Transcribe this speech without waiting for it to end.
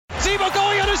Now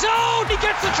going on his own, he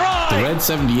gets the try. The Red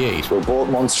 78. We're both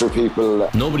Munster people.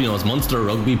 Nobody knows Munster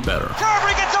rugby better.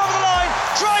 Carberry gets over the line.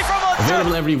 Try from Munster.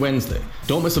 Available every Wednesday.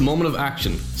 Don't miss a moment of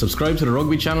action. Subscribe to the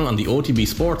Rugby channel on the OTB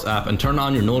Sports app and turn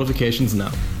on your notifications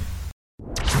now.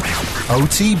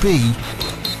 OTB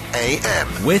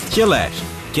AM. With Gillette.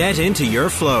 Get into your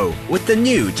flow with the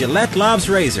new Gillette Labs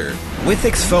Razor with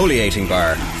exfoliating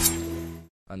bar.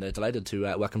 And delighted to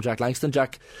welcome Jack Langston.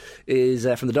 Jack is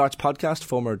from the Darts podcast,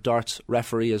 former Darts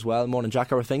referee as well. Morning,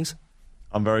 Jack. How are things?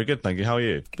 I'm very good, thank you. How are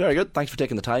you? Very good. Thanks for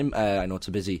taking the time. I know it's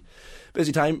a busy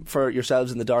time for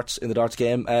yourselves in the darts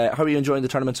game. How are you enjoying the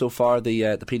tournament so far? The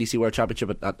PDC World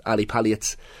Championship at Ali Pali.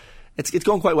 It's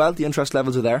going quite well. The interest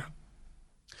levels are there.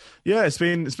 Yeah, it's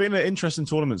been an interesting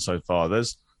tournament so far.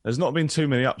 There's not been too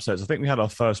many upsets. I think we had our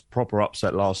first proper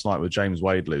upset last night with James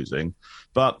Wade losing,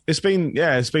 but it's been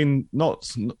not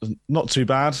too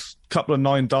bad. Couple of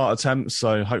 9 dart attempts,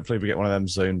 so hopefully we get one of them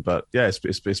soon. But yeah,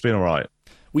 it's been all right.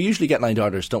 We usually get 9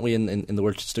 darters, don't we, in the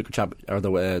World Snooker or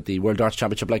the World Darts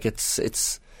Championship? Like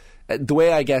it's the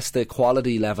way I guess the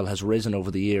quality level has risen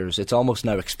over the years. It's almost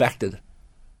now expected.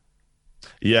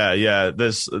 Yeah.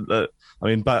 There's. I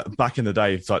mean, back in the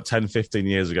day, it's like 10, 15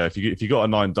 years ago, if you got a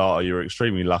 9 darter, you were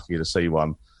extremely lucky to see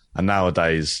one. And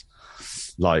nowadays,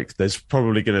 like, there's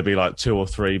probably going to be like 2 or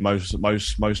 3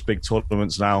 most big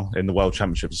tournaments now in the World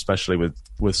Championships, especially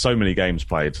with so many games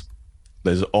played.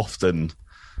 There's often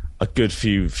a good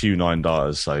few 9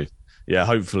 darters. So yeah,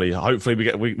 hopefully we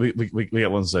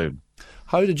get one soon.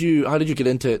 How did you get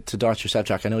into darts yourself,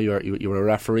 Jack? I know you were a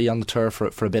referee on the tour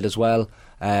for a bit as well.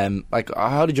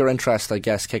 How did your interest, I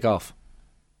guess, kick off?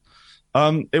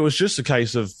 It was just a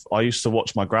case of I used to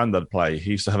watch my granddad play.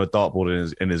 He used to have a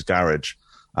dartboard in his garage,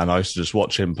 and I used to just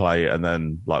watch him play. And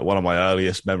then, like, one of my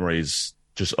earliest memories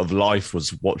just of life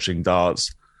was watching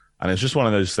darts, and it's just one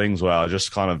of those things where I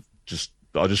just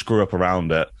grew up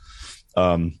around it,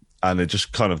 and it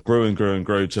just kind of grew and grew and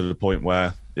grew to the point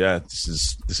where, yeah, this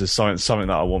is something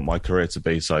that I want my career to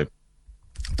be. So,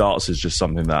 darts is just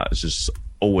something that has just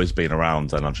always been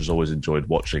around, and I've just always enjoyed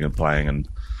watching and playing and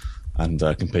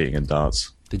competing in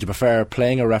darts. Did you prefer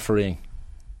playing or refereeing?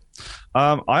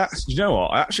 I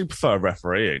actually prefer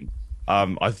refereeing.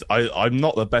 I'm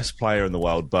not the best player in the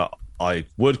world, but I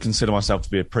would consider myself to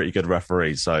be a pretty good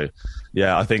referee. So,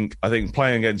 yeah, I think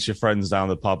playing against your friends down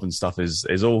the pub and stuff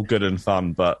is all good and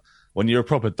fun. But when you're a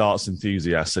proper darts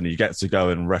enthusiast and you get to go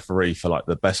and referee for like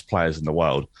the best players in the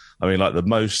world, I mean, like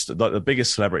the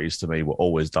biggest celebrities to me were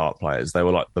always dart players. They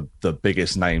were like the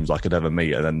biggest names I could ever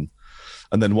meet, and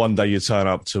then one day you turn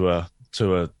up to a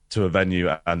venue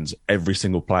and every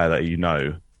single player that you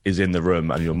know is in the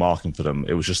room and you're marking for them.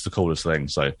 It was just the coolest thing.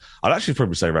 So I'd actually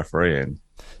probably say refereeing.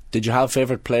 Did you have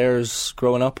favourite players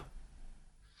growing up?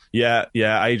 Yeah.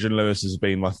 Adrian Lewis has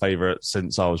been my favourite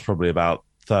since I was probably about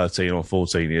 13 or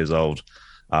 14 years old.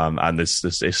 And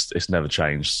it's never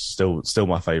changed. Still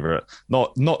my favourite.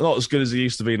 Not as good as he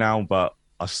used to be now, but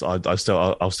I'll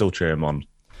still cheer him on.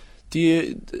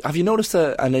 Have you noticed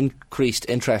an increased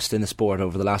interest in the sport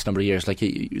over the last number of years? Like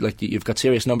you've got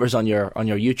serious numbers on your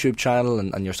YouTube channel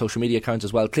and your social media accounts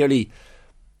as well. Clearly,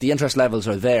 the interest levels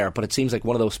are there, but it seems like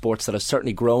one of those sports that has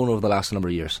certainly grown over the last number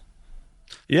of years.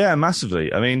 Yeah,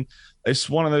 massively. I mean, it's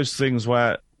one of those things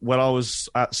where when I was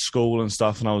at school and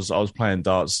stuff, and I was playing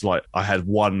darts, like I had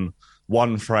one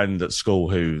friend at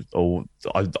school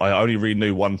I only really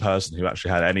knew one person who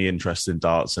actually had any interest in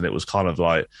darts, and it was kind of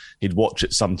like he'd watch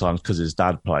it sometimes because his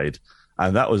dad played,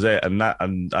 and that was it. And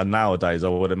nowadays, I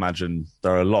would imagine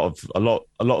there are a lot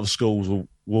of schools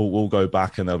will go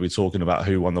back and they'll be talking about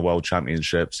who won the world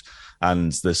championships,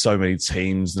 and there's so many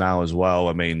teams now as well.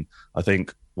 I mean, I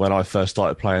think when I first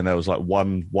started playing, there was like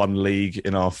one league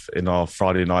in our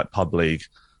Friday night pub league,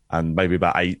 and maybe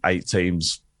about eight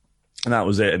teams. And that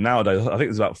was it. And nowadays, I think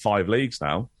there's about 5 leagues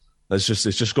now. It's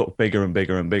just got bigger and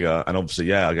bigger and bigger. And obviously,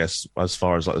 yeah, I guess as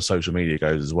far as like the social media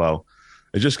goes as well,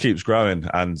 it just keeps growing.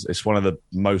 And it's one of the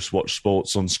most watched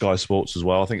sports on Sky Sports as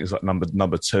well. I think it's like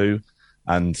number 2.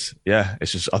 And yeah,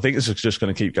 I think it's just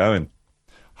going to keep going.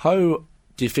 How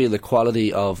do you feel the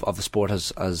quality of the sport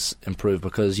has improved?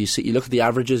 Because you look at the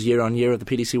averages year on year of the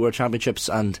PDC World Championships,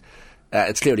 and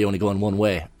it's clearly only going one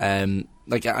way.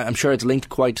 I'm sure it's linked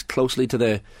quite closely to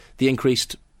the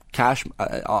increased cash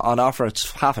on offer.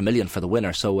 It's $500,000 for the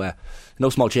winner, so no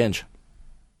small change.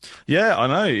 Yeah, I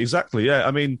know, exactly. Yeah,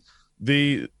 I mean,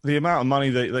 the amount of money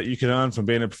that you can earn from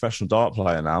being a professional dart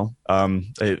player now,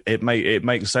 it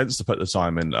makes sense to put the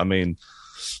time in. I mean,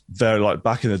 they're like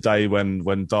back in the day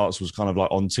when darts was kind of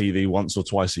like on TV once or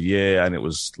twice a year, and it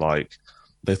was like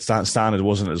the standard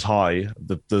wasn't as high.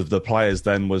 The players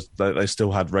then they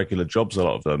still had regular jobs, a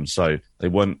lot of them, so they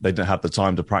didn't have the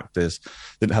time to practice,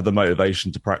 didn't have the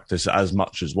motivation to practice as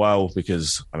much as well,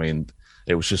 because I mean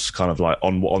it was just kind of like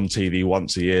on TV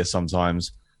once a year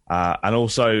sometimes, and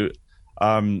also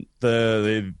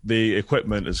the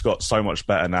equipment has got so much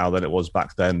better now than it was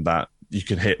back then that you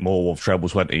can hit more of treble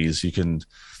 20s.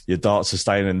 Your darts are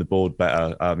staying in the board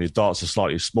better. Your darts are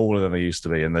slightly smaller than they used to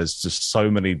be, and there's just so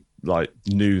many like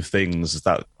new things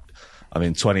that, I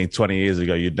mean, 20 years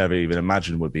ago you'd never even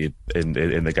imagine would be in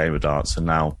the game of darts, and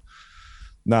now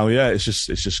yeah, it's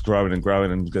just growing and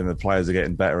growing, and the players are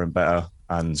getting better and better,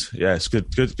 and yeah, it's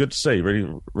good to see.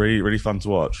 Really fun to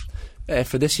watch.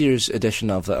 For this year's edition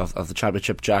of the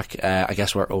championship, Jack, I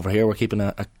guess we're over here. We're keeping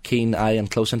a keen eye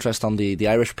and close interest on the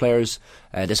Irish players.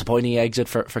 Disappointing exit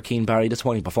for Cian Barry.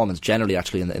 Disappointing performance generally,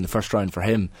 actually, in the first round for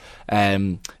him.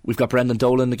 We've got Brendan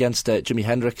Dolan against Jimi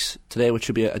Hendrix today, which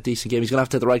should be a decent game. He's going to have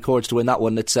to hit the right chords to win that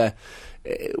one. It's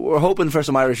we're hoping for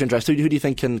some Irish interest. Who do you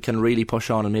think can really push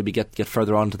on and maybe get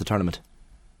further on to the tournament?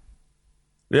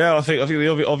 Yeah, I think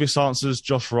the obvious answer is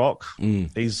Josh Rock.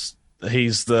 He's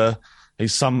the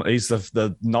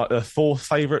fourth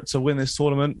favourite to win this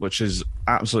tournament, which is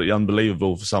absolutely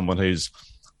unbelievable for someone who's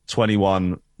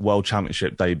 21, World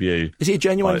Championship debut. Is he a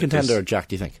genuine contender, Jack,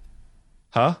 do you think?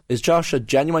 Huh? Is Josh a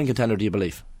genuine contender, do you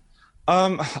believe?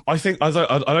 I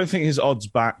don't think his odds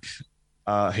back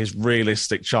his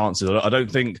realistic chances. I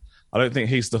don't think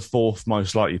he's the fourth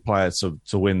most likely player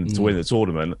to win the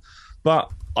tournament.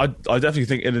 But I definitely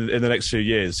think in the next few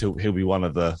years he'll be one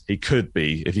of the. He could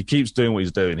be, if he keeps doing what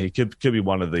he's doing, he could be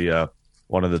one of the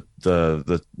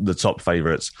top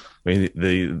favourites. I mean,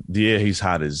 the year he's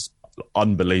had is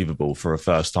unbelievable for a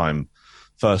first time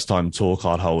tour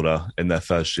card holder in their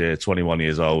first year, 21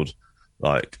 years old.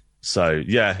 So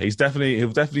yeah, he'll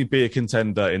definitely be a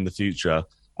contender in the future.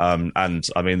 And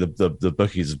I mean, the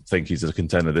bookies think he's a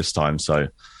contender this time. So,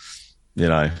 you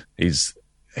know, he's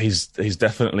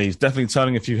definitely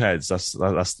turning a few heads. That's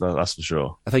for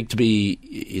sure. I think to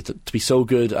be so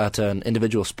good at an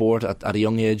individual sport at a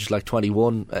young age, like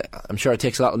 21, I'm sure it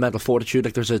takes a lot of mental fortitude.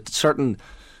 Like, there's a certain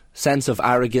sense of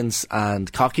arrogance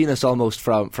and cockiness almost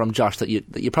from Josh that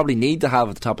you probably need to have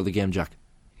at the top of the game, Jack.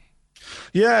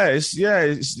 Yeah,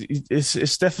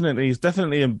 it's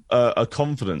definitely a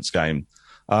confidence game.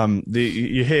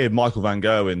 You hear Michael van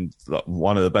Gerwen,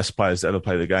 one of the best players to ever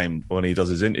play the game, when he does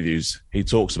his interviews, he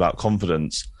talks about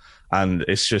confidence, and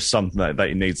it's just something that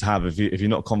you need to have. If you're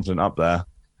not confident up there,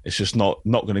 it's just not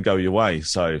going to go your way.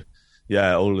 So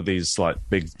yeah, all of these like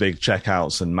big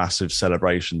checkouts and massive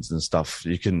celebrations and stuff,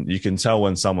 you can tell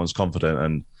when someone's confident,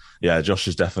 and yeah, Josh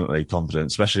is definitely confident,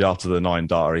 especially after the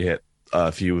 9-darter he hit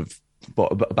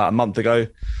about a month ago.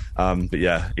 But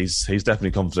yeah, he's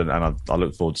definitely confident, and I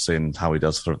look forward to seeing how he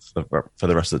does for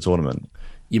the rest of the tournament.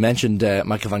 You mentioned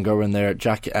Michael van Gerwen there,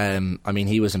 Jack. I mean,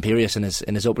 he was imperious in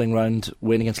his opening round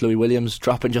win against Louis Williams,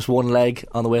 dropping just one leg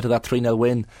on the way to that 3-0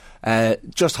 win.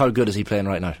 Just how good is he playing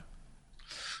right now?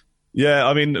 Yeah,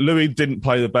 I mean, Louis didn't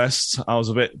play the best. I was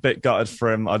a bit gutted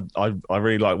for him. I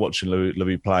really like watching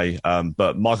Louis play,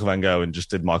 but Michael van Gerwen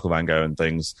just did Michael van Gerwen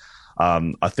things.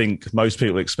 I think most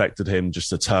people expected him just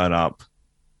to turn up,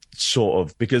 sort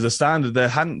of, because the standard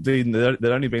there'd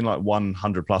only been like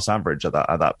 100 plus average at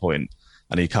that point,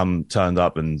 and he turned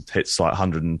up and hits like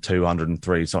 102,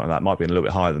 103, something like that. Might be a little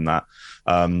bit higher than that.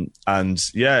 And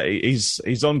yeah,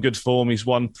 he's on good form. He's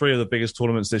won 3 of the biggest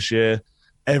tournaments this year.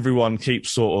 Everyone keeps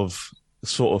sort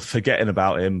of forgetting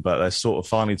about him, but they're sort of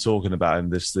finally talking about him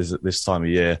this time of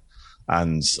year.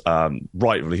 And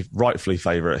rightfully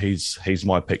favourite. He's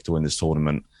my pick to win this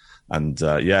tournament. And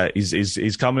yeah,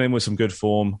 he's coming in with some good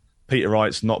form. Peter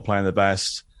Wright's not playing the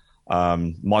best.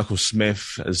 Michael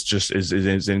Smith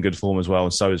is in good form as well,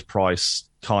 and so is Price,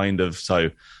 kind of.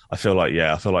 So I feel like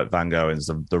Van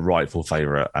Gerwen's the rightful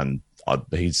favourite, and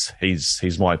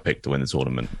he's my pick to win the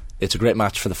tournament. It's a great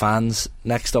match for the fans.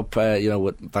 Next up,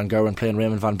 with Van Gerwen playing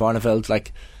Raymond van Barneveld,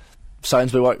 like.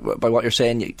 Sounds by what you're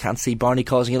saying, you can't see Barney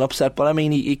causing an upset, but I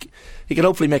mean, he can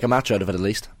hopefully make a match out of it at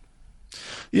least.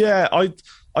 Yeah,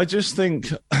 I just think,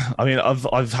 I mean,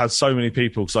 I've had so many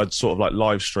people, because I'd sort of like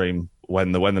live stream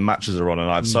when the matches are on, and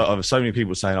I've so many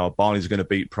people saying, "Oh, Barney's going to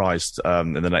beat Price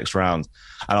in the next round,"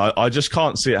 and I just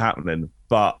can't see it happening.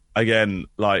 But again,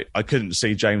 like, I couldn't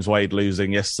see James Wade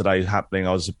losing yesterday happening.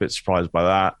 I was a bit surprised by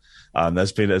that.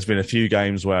 There's been a few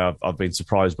games where I've been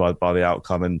surprised by the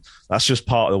outcome, and that's just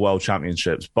part of the World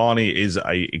Championships. Barney is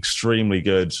a extremely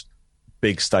good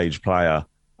big stage player.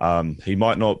 He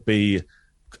might not be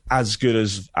as good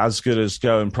as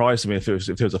Gerwyn Price. I mean, if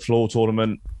it was a floor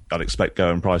tournament, I'd expect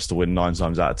Gerwyn Price to win 9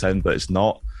 times out of 10, but it's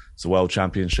not. to World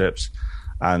Championships.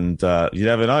 And you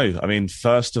never know. I mean,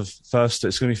 first, it's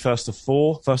going to be first of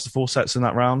four sets in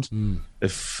that round.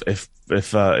 If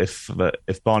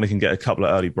Barney can get a couple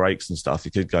of early breaks and stuff,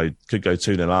 he could go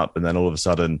 2-0 up, and then all of a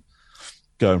sudden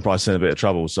go and price in a bit of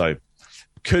trouble. So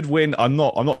could win. I'm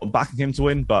not backing him to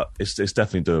win, but it's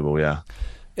definitely doable. Yeah.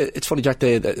 It's funny, Jack,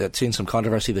 they've seen some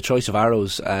controversy. The choice of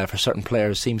arrows for certain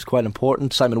players seems quite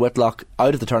important. Simon Whitlock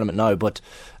out of the tournament now, but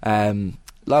a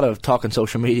lot of talk on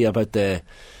social media about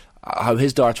how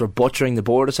his darts were butchering the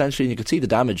board, essentially, and you could see the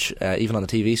damage even on the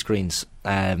TV screens,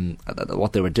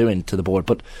 what they were doing to the board.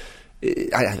 But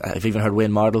I've even heard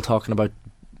Wayne Mardle talking about,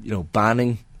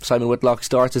 banning Simon Whitlock's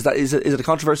darts. Is it a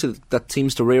controversy that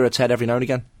seems to rear its head every now and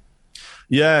again?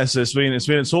 Yeah, so it's been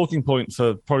a talking point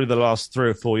for probably the last 3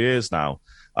 or 4 years now.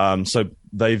 So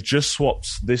they've just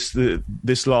swapped this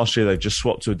last year. They've just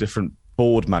swapped to a different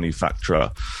board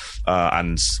manufacturer,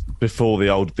 and before the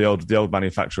old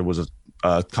manufacturer was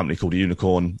a company called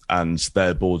Unicorn, and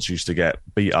their boards used to get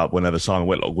beat up whenever Simon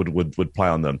Whitlock would play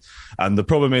on them. And the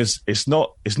problem is, it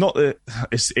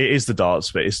is the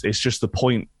darts, but it's just the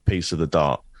point piece of the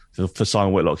dart for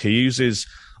Simon Whitlock.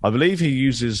 I believe he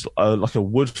uses like a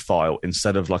wood file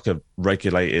instead of like a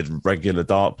regular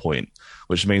dart point,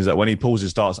 which means that when he pulls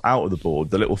his darts out of the board,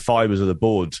 the little fibres of the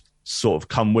board sort of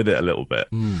come with it a little bit,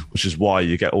 which is why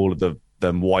you get all of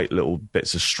them white little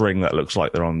bits of string that looks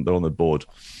like they're on the board.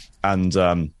 And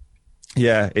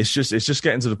it's just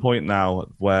getting to the point now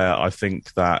where I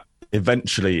think that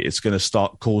eventually it's going to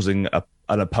start causing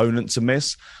an opponent to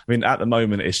miss. I mean, at the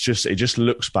moment, it just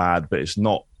looks bad, but it's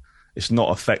not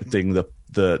affecting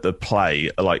the play.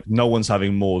 Like, no one's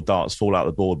having more darts fall out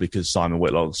the board because Simon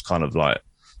Whitlock's kind of like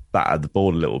battered the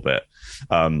board a little bit.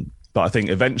 But I think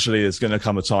eventually there's going to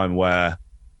come a time where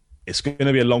it's going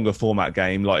to be a longer format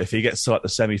game. Like, if he gets to like the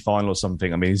semi-final or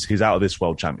something, I mean, he's out of this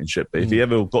World Championship, but if he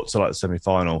ever got to like the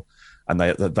semi-final and they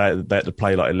had to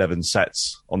play like 11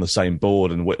 sets on the same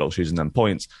board and Whitlock's using them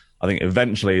points, I think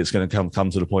eventually it's going to come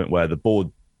to the point where the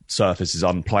board surface is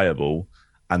unplayable,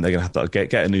 and they're going to have to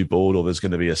get a new board, or there's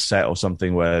going to be a set or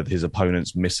something where his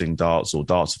opponent's missing darts, or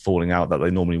darts are falling out that they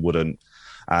normally wouldn't.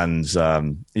 And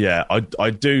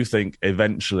I do think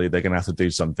eventually they're going to have to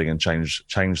do something and change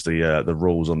the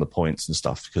rules on the points and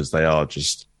stuff, because they're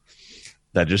just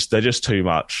too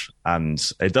much,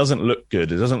 and it doesn't look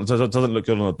good. It doesn't look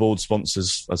good on the board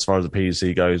sponsors as far as the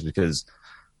PDC goes, because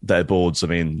their boards, I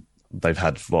mean, they've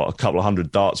had a couple of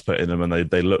hundred darts put in them, and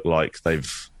they look like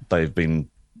they've been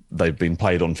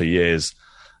played on for years.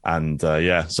 And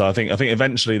so I think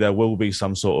eventually there will be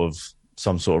some sort of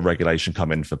regulation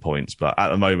come in for points, but at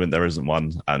the moment there isn't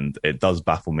one, and it does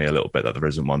baffle me a little bit that there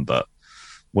isn't one, but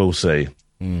we'll see.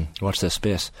 Watch this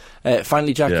space.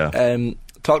 Finally, Jack,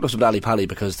 talk to us about Ali Pali,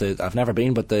 because I've never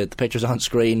been, but the pictures on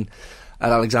screen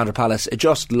at Alexandra Palace, it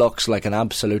just looks like an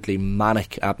absolutely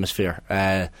manic atmosphere.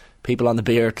 People on the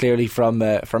beer, clearly from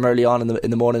early on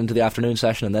in the morning into the afternoon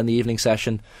session, and then the evening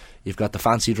session. You've got the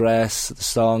fancy dress, the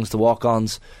songs, the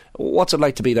walk-ons. What's it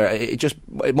like to be there?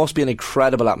 It must be an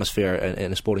incredible atmosphere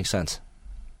in a sporting sense.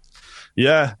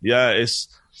 Yeah, it's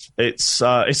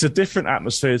a different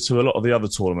atmosphere to a lot of the other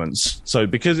tournaments. So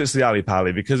because it's the Ali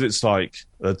Pali, because it's like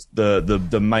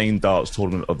the main darts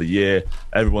tournament of the year,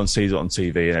 everyone sees it on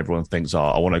TV and everyone thinks,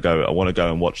 I want to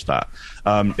go and watch that.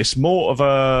 It's more of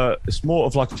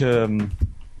like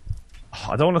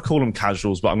I don't want to call them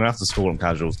casuals, but I'm going to have to call them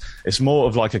casuals. It's more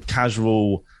of like a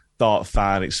casual dart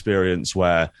fan experience,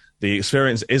 where the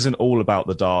experience isn't all about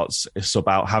the darts. It's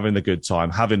about having a good time,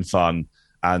 having fun,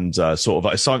 and sort of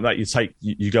like it's something that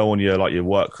you go on your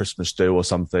work Christmas do or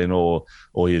something, or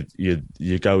you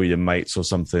go with your mates or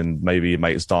something. Maybe your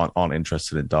mates aren't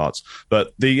interested in darts,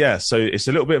 but so it's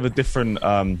a little bit of a different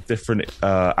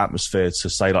atmosphere to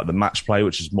say like the match play,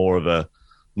 which is more of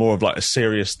like a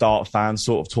serious dart fan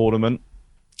sort of tournament.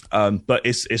 But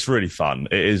it's really fun.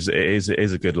 It is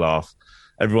a good laugh.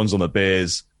 Everyone's on the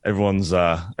beers. Everyone's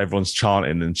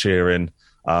chanting and cheering.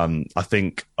 I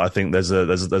think there's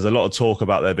a lot of talk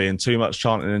about there being too much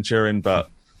chanting and cheering, but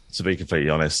to be completely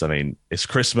honest, I mean, it's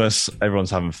Christmas.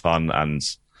 Everyone's having fun, and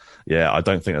I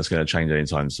don't think that's going to change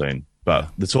anytime soon.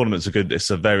 But the tournament's it's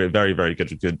a very, very, very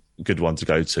good one to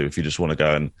go to if you just want to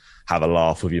go and have a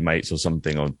laugh with your mates or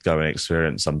something, or go and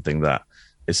experience something that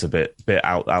it's a bit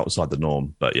outside the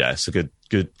norm. But yeah, it's a good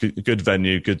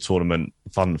venue, good tournament,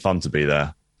 fun to be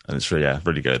there, and it's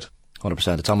really good.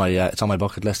 100%. It's on my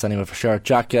bucket list anyway, for sure.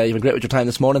 Jack, you've been great with your time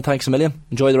this morning. Thanks a million.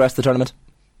 Enjoy the rest of the tournament.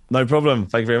 No problem.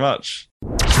 Thank you very much.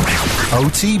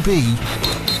 OTB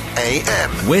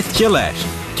AM with Gillette.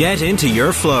 Get into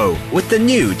your flow with the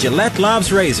new Gillette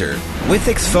Labs Razor with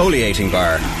exfoliating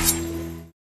bar.